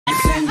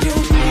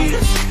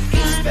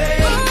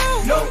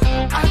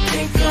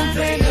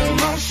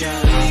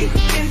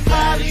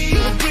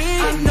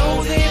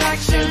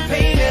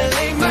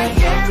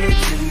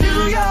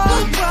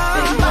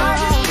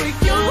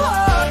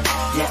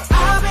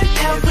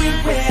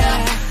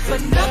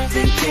but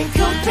nothing can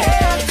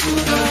compare to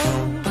those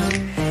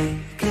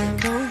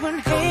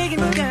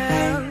Copenhagen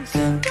girls,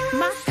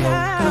 my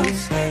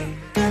girls.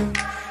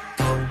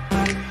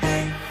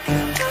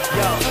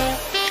 Yo,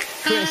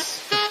 Chris,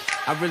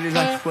 I really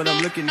like what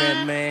I'm looking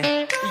at,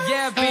 man.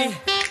 Yeah, B,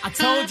 I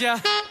told ya,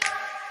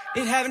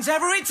 it happens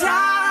every time.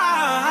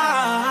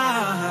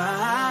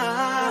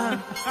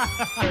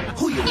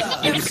 Who you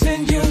love? Them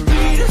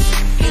senoritas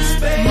in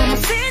Spain.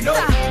 No,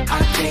 I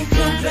can't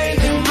complain.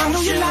 Them I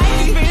know you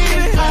like it,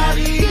 baby.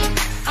 Party.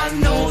 I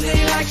know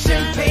they like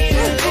champagne.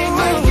 And they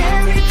might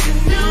carry to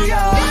New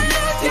York.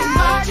 They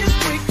might just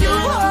break your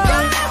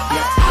heart.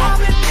 Yeah, I've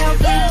been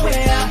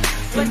everywhere,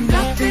 but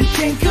nothing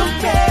can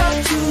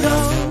compare to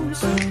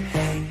those.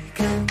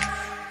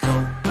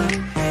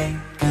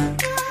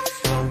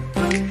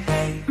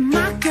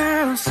 My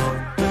girls,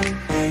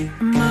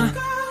 my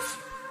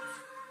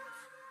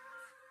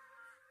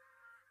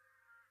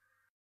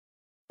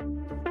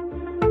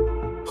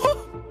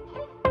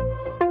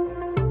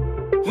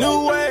New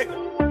way,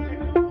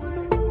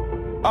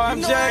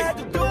 RMJ.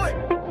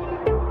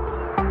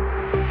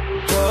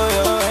 Throw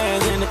your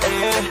hands in the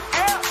air,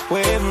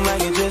 wave them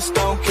like you just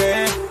don't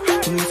care.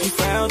 And if you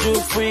found you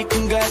a freak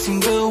and got some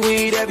good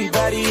weed,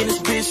 everybody in this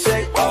bitch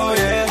say, oh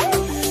yeah.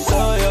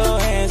 Throw your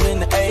hands in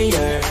the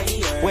air,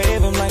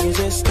 wave them like you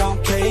just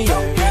don't care.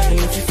 And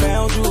if you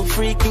found you a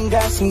freak and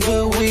got some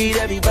good weed,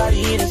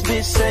 everybody in this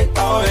bitch say,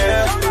 oh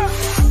yeah.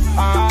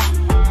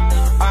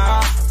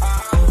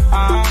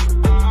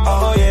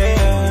 Oh yeah.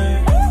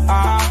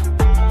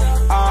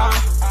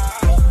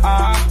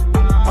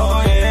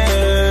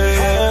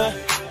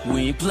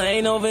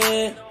 Playing over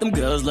here, them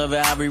girls love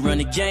it how we run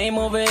the game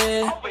over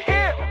here.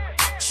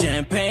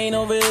 Champagne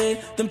over here,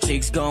 them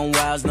chicks gone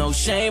wild, no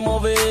shame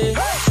over here.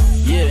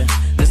 Yeah,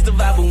 that's the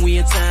vibe when we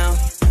in town.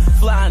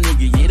 Fly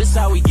nigga, yeah, that's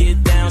how we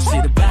get down.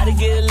 Shit about to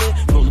get lit,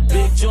 roll a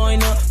big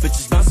joint up.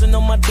 Bitches bouncing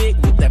on my dick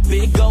with that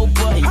big gold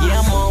button.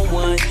 Yeah, I'm on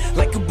one,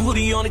 like a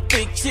booty on a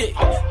thick chick.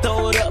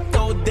 Throw it up,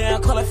 throw it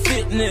down, call it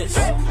fitness.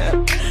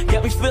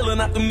 Got me feeling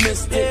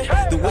optimistic.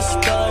 The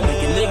whistle thug,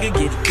 make a nigga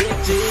get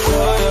addicted.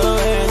 Throw your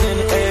hands in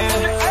the air,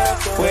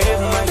 wave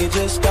them like you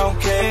just don't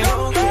care.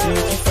 And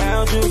if you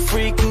found you a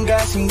freak and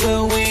got some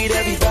good weed,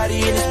 everybody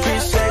in this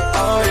bitch say,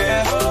 oh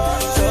yeah.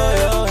 Throw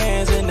your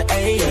hands in the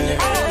air,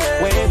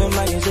 wave them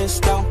like you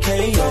just don't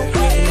care.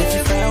 And if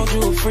you found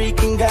you a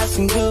freak and got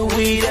some good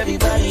weed,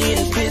 everybody in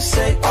this bitch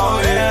say,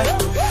 oh yeah.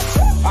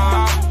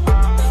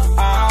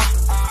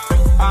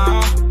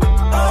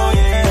 Oh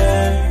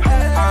yeah.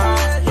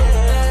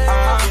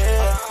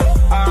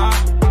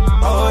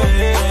 Oh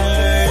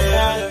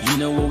yeah. You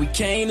know what we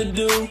came to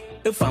do?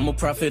 If I'm a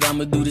prophet,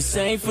 I'ma do the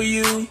same for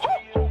you.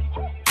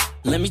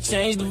 Let me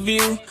change the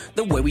view.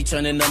 The way we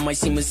turning up might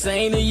seem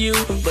insane to you,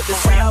 but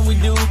that's how we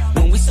do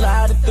when we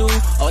slide it through.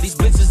 All these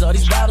bitches, all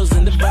these bottles,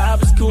 and the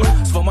vibe is cool.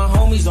 It's for my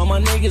homies, all my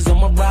niggas, all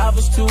my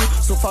rivals too.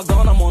 So far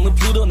gone, I'm on the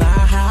Pluto, not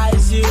high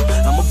as you.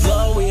 I'ma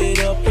blow it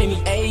up in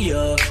the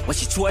air. When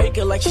she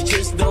twerking like she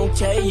just don't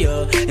care.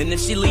 And if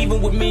she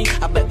leaving with me,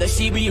 I bet that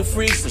she be a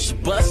freak. So she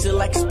bust it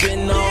like it's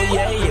been on,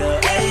 yeah.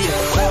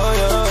 Throw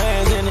your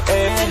hands in the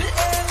air,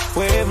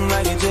 wave them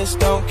like you just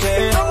don't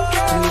care.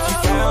 And if you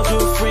found you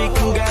a freak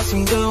and got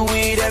some good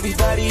weed,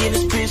 everybody in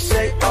this bitch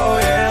say, oh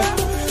yeah.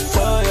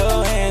 Throw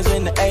your hands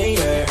in the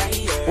air,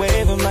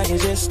 wave them like you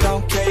just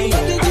don't care.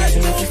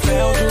 And if you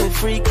found you a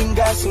freak and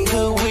got some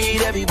good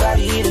weed,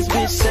 everybody in this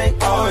bitch say,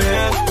 oh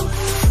yeah.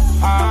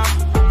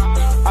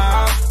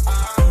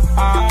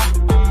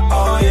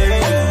 Oh yeah.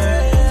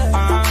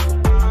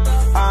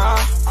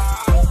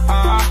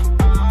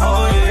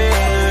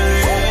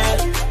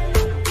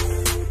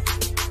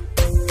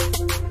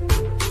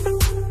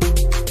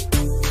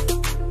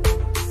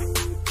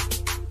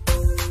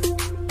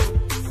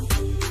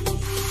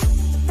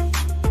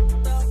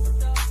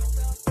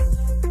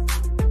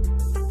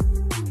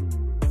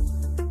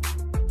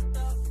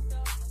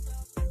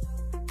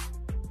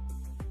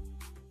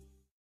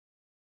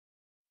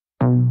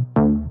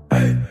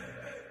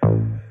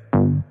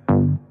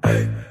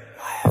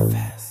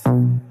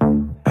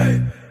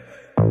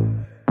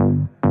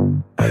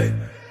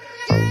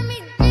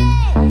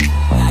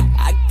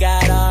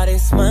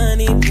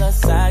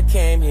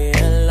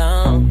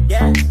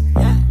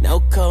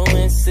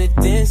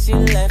 You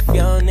left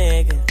your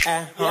nigga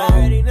at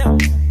home.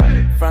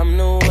 From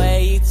the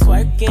way you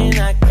twerking,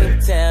 I can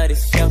tell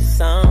this your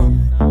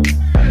song.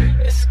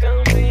 It's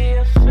gonna be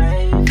a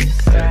favorite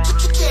song.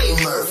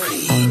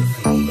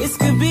 This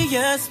could be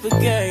us, but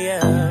girl,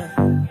 yeah,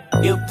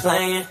 you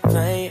playing.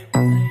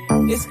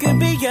 This could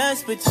be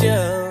us, but you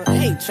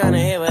ain't tryna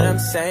hear what I'm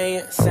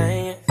saying.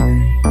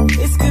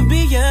 This could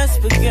be us,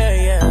 but girl,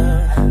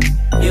 yeah,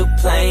 you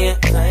playing.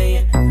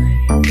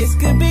 This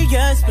could be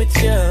us, but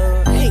you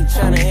ain't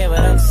tryna hear what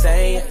I'm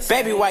saying.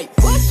 Baby white,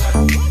 what?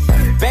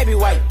 Baby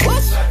white,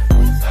 what?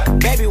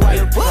 Baby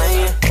white,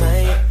 playing.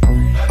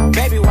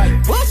 Baby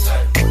white, what?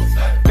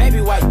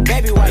 Baby white,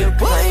 you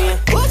playing.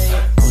 What?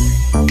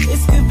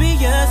 This could be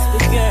us,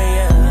 but girl,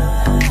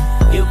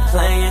 yeah, you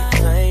playing.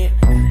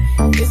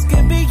 This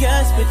could be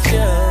us, but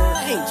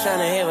you ain't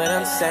tryna hear what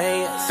I'm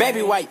saying.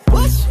 Baby white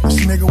push.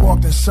 This nigga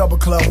walked in Supper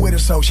Club with her,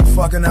 so she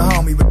fucking a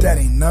homie, but that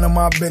ain't none of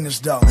my business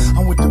though.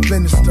 I'm with the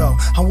business though,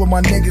 I'm with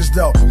my niggas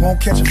though.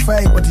 Won't catch a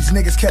fade, but these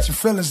niggas catching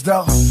feelings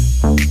though.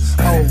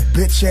 Oh,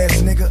 bitch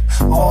ass nigga,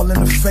 all in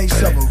the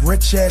face of a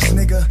rich ass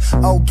nigga.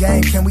 Oh,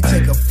 gang, can we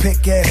take a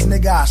pick ass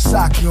nigga? I'll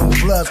sock you in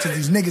bloods, cause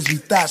these niggas be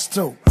thoughts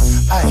too.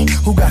 Ayy,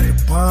 who got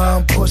the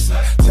bomb pussy?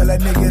 Tell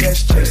that nigga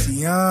that's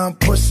Tracy,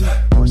 pussy.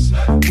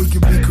 We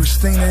could be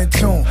Christina and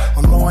Tune,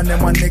 or Lauren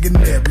and my nigga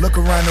Nib. Look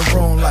around the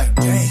room like,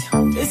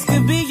 damn. This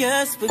could be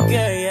us, but girl,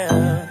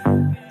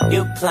 yeah,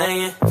 you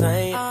playing.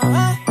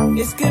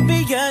 This could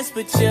be us,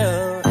 but you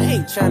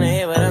ain't tryna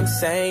hear what I'm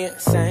saying.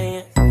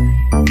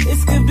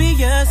 This could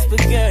be us, but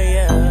girl,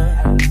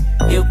 yeah,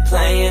 you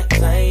playing.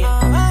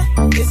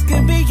 This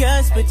could be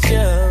us, but you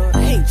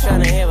ain't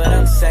tryna hear what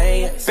I'm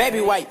saying.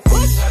 Baby white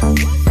push,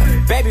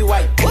 baby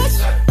white push,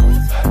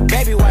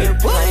 baby white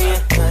push,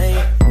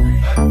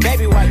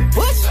 baby white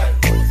push,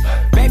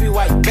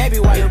 baby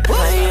white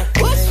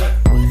push.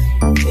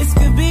 This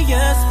could be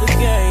us, but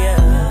girl,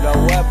 yeah,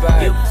 know what,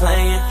 babe? you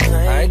playing.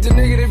 I ain't the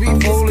nigga to be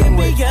fooling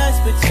with. This could be us,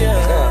 but you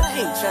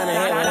ain't tryna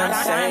hear what I'm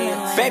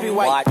saying. Baby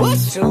white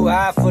push. Too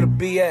high for the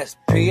BS.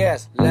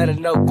 P.S. Let her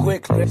know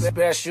quickly.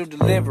 Special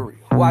delivery.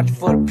 Watch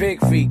for the big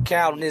feet.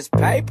 Counting this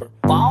paper.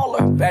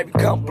 Baller. Baby,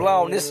 come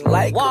blow on this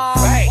lake.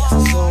 Fast.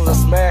 As soon as I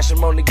smash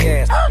him on the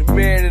gas. The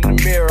man in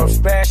the mirror. I'm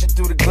smashing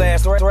through the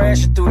glass.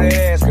 Thrashing through the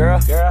ass, girl.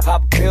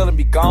 Pop a pill and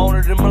be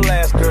goner than my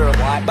last girl.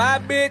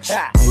 Bye, bitch.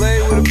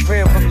 Play with a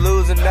pimp. I'm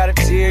losing, not a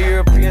tear.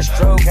 European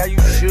stroke. How you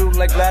shooting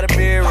like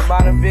Vladimir.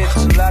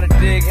 Romanovich. A lot of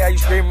dig. How you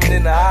screaming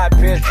in the high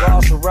pitch.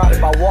 Draw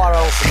surrounded by water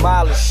on some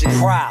island shit.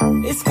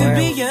 Proud. This could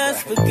be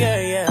us, but girl,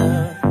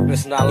 yeah.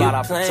 There's not a lot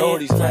of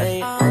opportunities,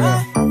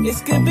 man.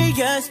 This could be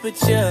us,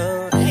 but you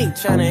ain't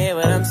tryna hear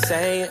what I'm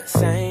saying.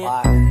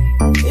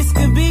 This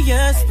could be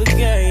us, but girl,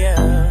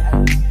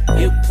 yeah,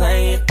 you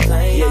playing.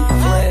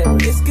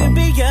 This could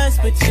be us,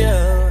 but you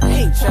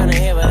ain't tryna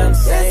hear what I'm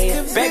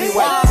saying. Baby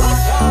white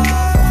push,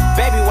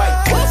 baby white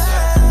push,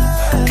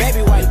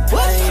 baby white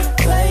push,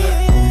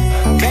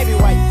 baby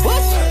white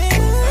push,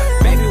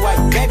 baby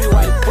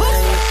white push.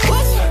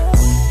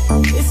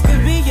 This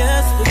could be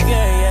us, but girl,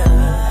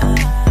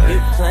 yeah, you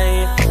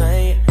playing.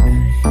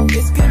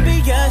 This could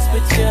be us,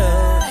 but you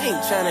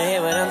ain't tryna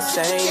hear what I'm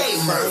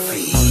saying.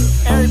 Murphy,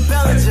 Eric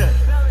Bellinger,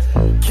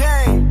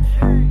 Kane,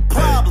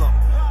 Problem.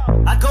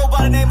 I go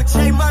by the name of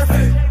Jay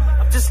Murphy.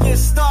 I'm just getting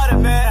started,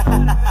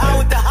 man. Out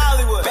with the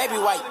Hollywood. Baby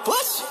white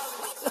push.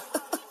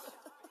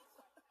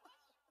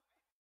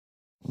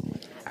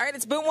 All right,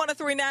 it's Boom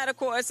 103.9, of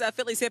course,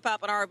 Philly's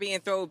hip-hop and R&B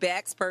and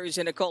throwbacks.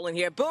 Persia Nicole in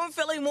here. Boom,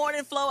 Philly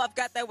Morning Flow. I've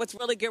got that What's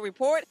Really Good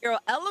report. Girl,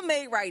 Ella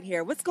May right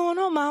here. What's going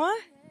on, mama?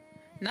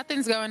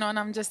 Nothing's going on.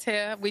 I'm just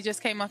here. We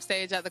just came off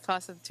stage at the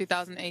class of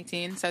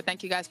 2018, so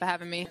thank you guys for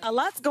having me. A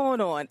lot's going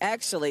on,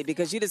 actually,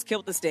 because you just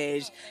killed the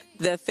stage.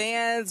 The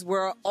fans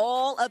were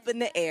all up in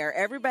the air.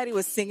 Everybody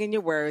was singing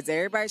your words.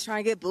 Everybody's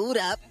trying to get booed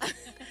up.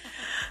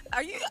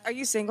 Are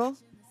you single?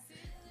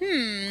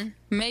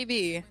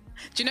 Maybe.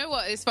 Do you know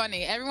what? It's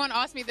funny. Everyone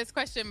asked me this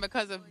question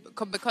because of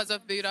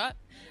Booed Up.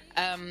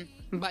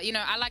 But, you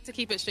know, I like to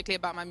keep it strictly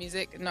about my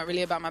music, not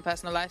really about my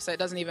personal life, so it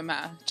doesn't even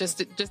matter.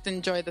 Just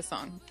enjoy the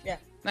song. Yeah.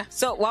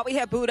 So while we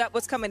have Booed Up,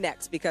 what's coming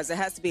next? Because it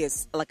has to be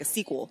like a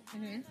sequel.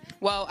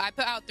 Well, I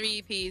put out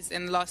 3 EPs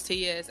in the last 2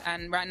 years,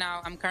 and right now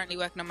I'm currently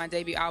working on my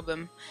debut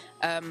album,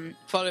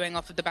 following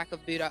off of the back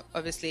of Booed Up,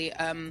 obviously.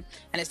 And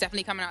it's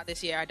definitely coming out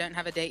this year. I don't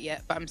have a date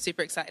yet, but I'm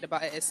super excited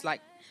about it. It's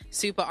like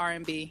super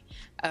R&B.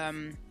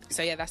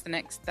 So yeah, that's the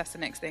next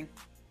thing.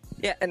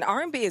 Yeah, and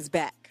R&B is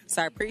back.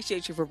 So I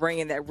appreciate you for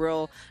bringing that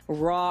real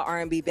raw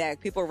R&B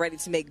back. People are ready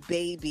to make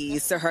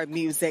babies to her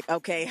music.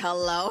 Okay,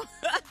 hello.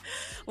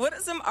 What are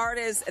some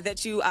artists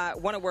that you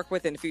want to work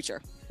with in the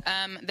future?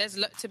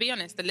 To be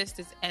honest, the list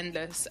is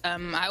endless.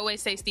 I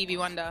always say Stevie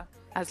Wonder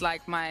as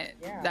like my,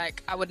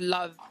 like I would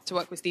love to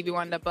work with Stevie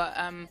Wonder, but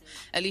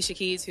Alicia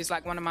Keys, who's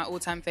like one of my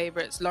all-time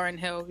favorites, Lauryn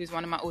Hill, who's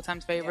one of my all-time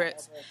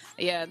favorites,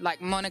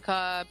 like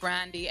Monica,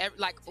 Brandy,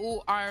 like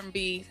all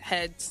R&B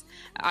heads,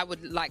 I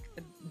would like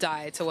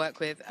die to work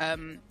with.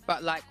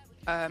 But like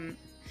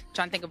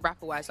trying to think of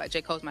rapper-wise, like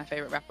J. Cole's my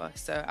favorite rapper,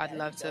 so I'd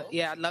love to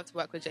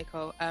work with J.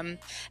 Cole. And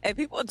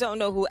people don't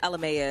know who Ella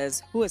May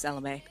is. Who is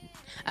Ella May?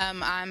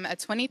 I'm a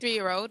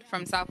 23-year-old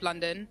from South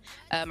London.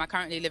 I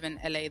currently live in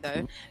LA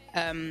though.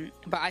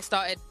 But I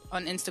started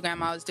on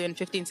Instagram. I was doing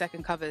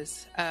 15-second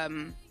covers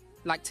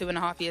like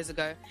 2.5 years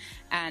ago,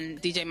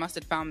 and DJ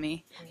Mustard found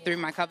me through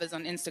my covers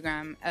on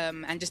Instagram,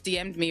 and just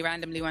DM'd me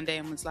randomly one day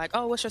and was like,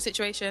 oh, what's your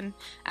situation?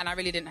 And I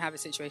really didn't have a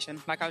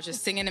situation. Like, I was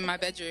just singing in my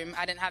bedroom.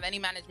 I didn't have any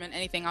management,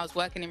 anything. I was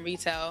working in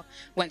retail,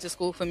 went to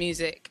school for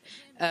music.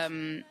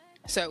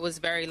 So it was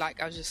very like,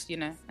 I was just, you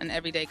know, an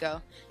everyday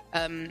girl.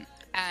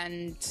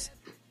 And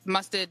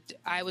Mustard,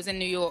 I was in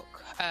New York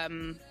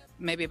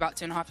maybe about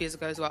 2.5 years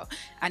ago as well,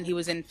 and he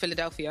was in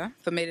Philadelphia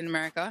for Made in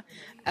America,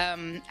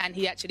 and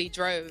he actually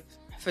drove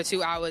for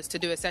 2 hours to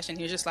do a session.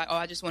 He was just like, oh,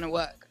 I just want to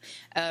work.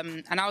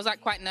 And I was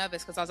like quite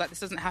nervous because I was like, this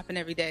doesn't happen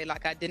every day.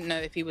 Like, I didn't know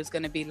if he was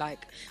going to be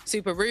like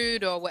super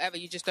rude or whatever.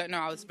 You just don't know.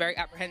 I was very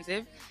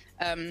apprehensive.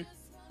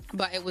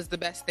 But it was the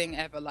best thing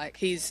ever. Like,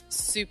 he's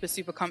super,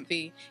 super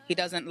comfy. He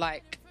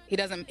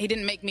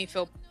didn't make me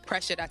feel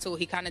pressured at all.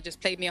 He kind of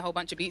just played me a whole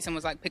bunch of beats and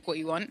was like, pick what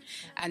you want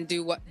and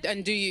do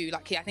you.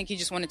 Like, I think he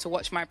just wanted to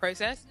watch my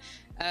process.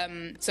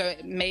 So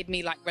it made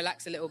me like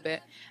relax a little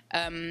bit.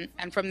 And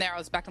from there I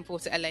was back and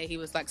forth to LA. He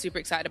was like super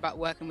excited about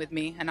working with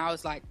me. And I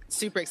was like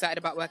super excited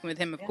about working with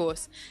him, of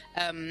course.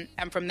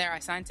 And from there I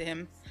signed to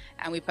him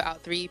and we put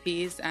out 3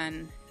 EPs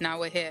and now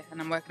we're here and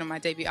I'm working on my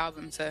debut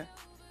album. So.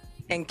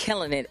 And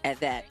killing it at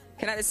that.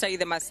 Can I just tell you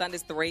that my son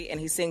is 3 and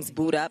he sings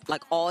Boot Up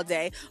like all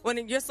day.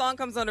 When your song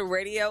comes on the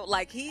radio,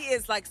 like he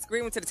is like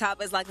screaming to the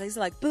top. It's like, he's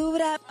like, Boot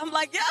Up. I'm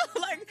like, yo,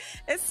 like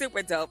it's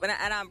super dope. And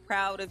I'm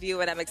proud of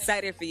you and I'm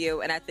excited for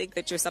you. And I think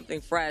that you're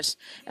something fresh,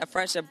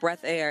 a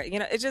breath air. You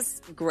know, it's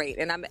just great.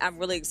 And I'm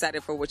really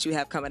excited for what you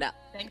have coming up.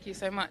 Thank you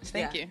so much.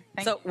 Thank you.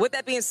 So with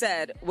that being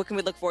said, what can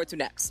we look forward to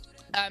next?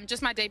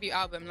 Just my debut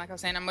album. Like I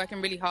was saying, I'm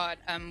working really hard.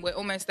 We're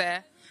almost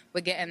there.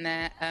 We're getting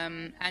there.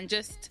 And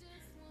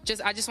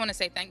I just want to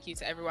say thank you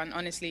to everyone,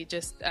 honestly.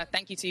 Just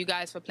thank you to you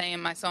guys for playing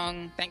my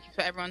song. Thank you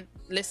for everyone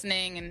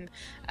listening. And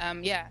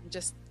I'm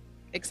just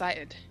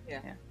excited.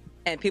 Yeah.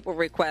 And people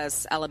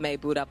request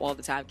LMA Boot Up all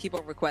the time. Keep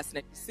on requesting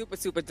it. Super,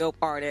 super dope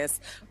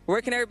artist.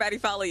 Where can everybody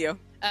follow you?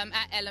 At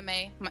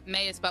LMA.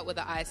 May is spelled with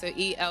an I, so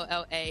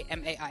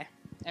ELLAMAI.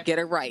 Get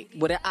it right.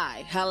 With an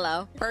I.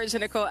 Hello. Persia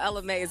Nicole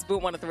LMA is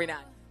Boot 1039.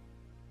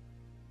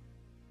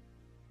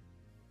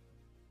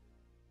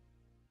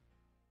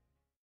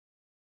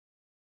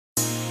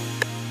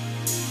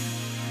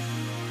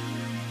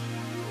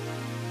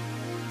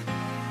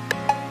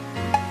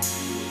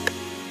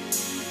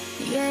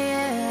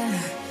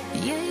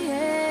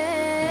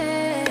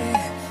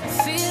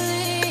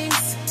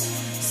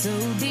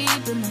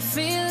 My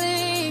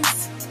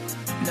feelings,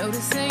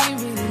 notice you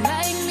really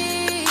like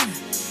me.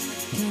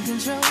 Can't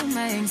control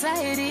my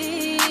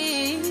anxiety.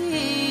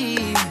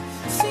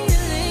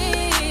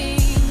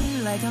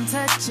 Feeling like I'm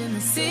touching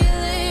the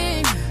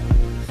ceiling.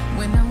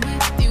 When I'm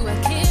with you, I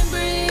can't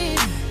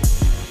breathe.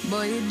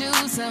 Boy, you do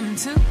something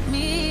to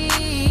me.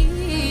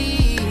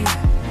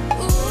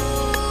 Ooh,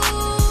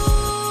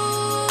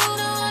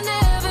 no, I'll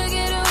never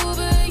get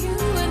over you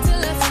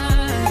until I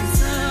find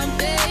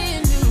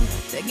something new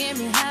that get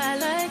me high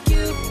like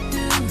you.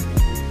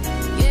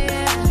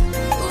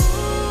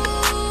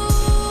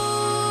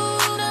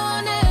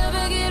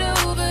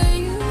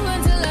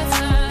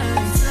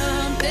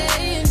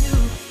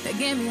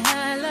 Get me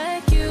high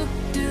like you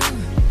do.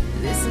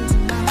 Listen to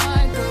my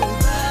heart go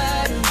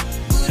bottom.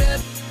 Boot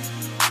up,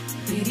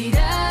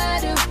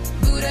 beady-da-do.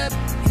 Boot up,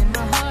 and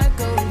my heart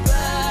go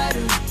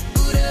bottom.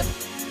 Boot up,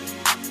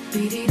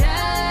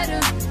 beady-da-do.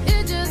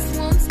 It just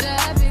won't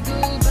stop, it go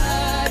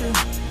bottom.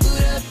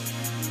 Boot up,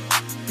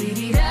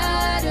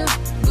 beady-da-do.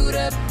 Boot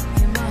up,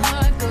 and my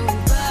heart go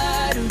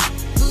bottom.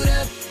 Boot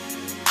up,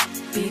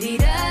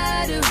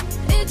 beady-da-do.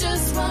 It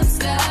just won't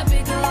stop,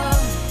 it go.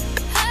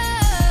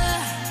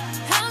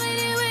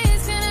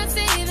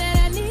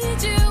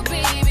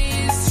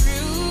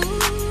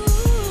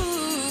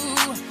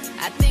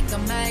 I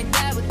might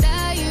die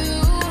without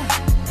you.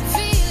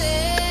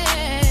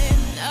 Feeling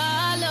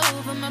all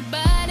over my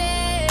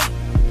body.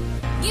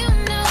 You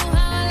know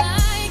how I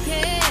like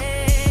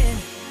it.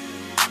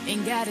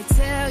 Ain't gotta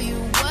tell you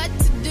what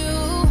to do.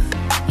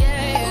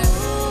 Yeah.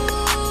 Ooh,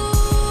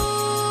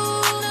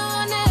 no,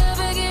 I'll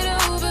never get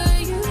over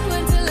you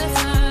until I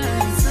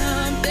find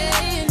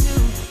something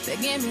new that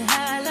get me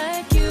high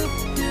like you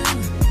do.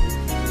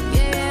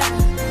 Yeah.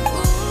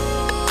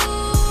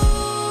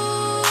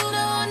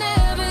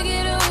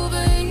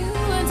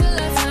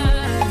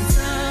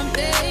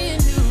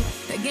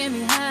 Get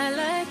me high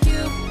like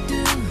you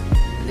do.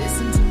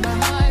 Listen to my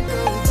heart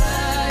go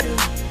bottom.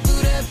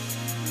 Boot up,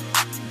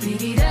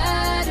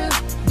 beady-da-do.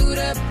 Boot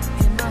up,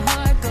 and my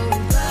heart go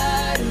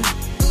bottom.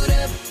 Boot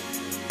up,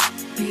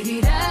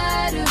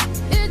 beady-da-do.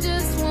 It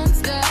just won't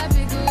stop,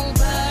 it go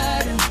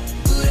bottom.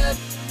 Boot up,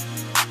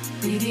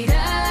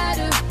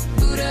 beady-da-do.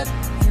 Boot up,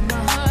 and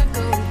my heart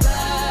go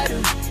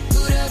bottom.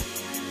 Boot up,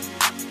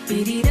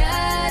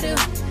 beady-da-do.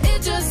 It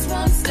just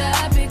won't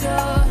stop, it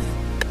go.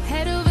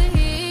 Head over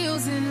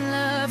heels in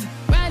love.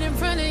 Right in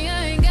front of you,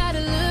 I ain't gotta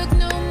look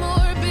no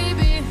more,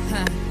 baby.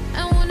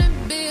 I wanna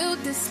build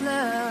this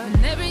love.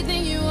 And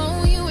everything you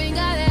own, you ain't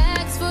gotta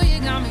ask for. You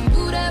got me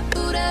boot up,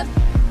 boot up,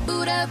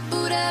 boot up,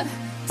 boot up.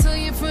 So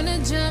you from the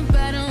jump,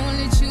 I don't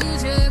only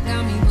choose you.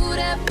 Got me boot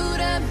up, boot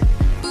up,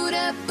 boot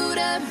up, boot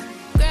up.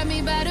 Grab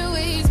me by the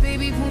waist,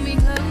 baby, pull me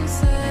close.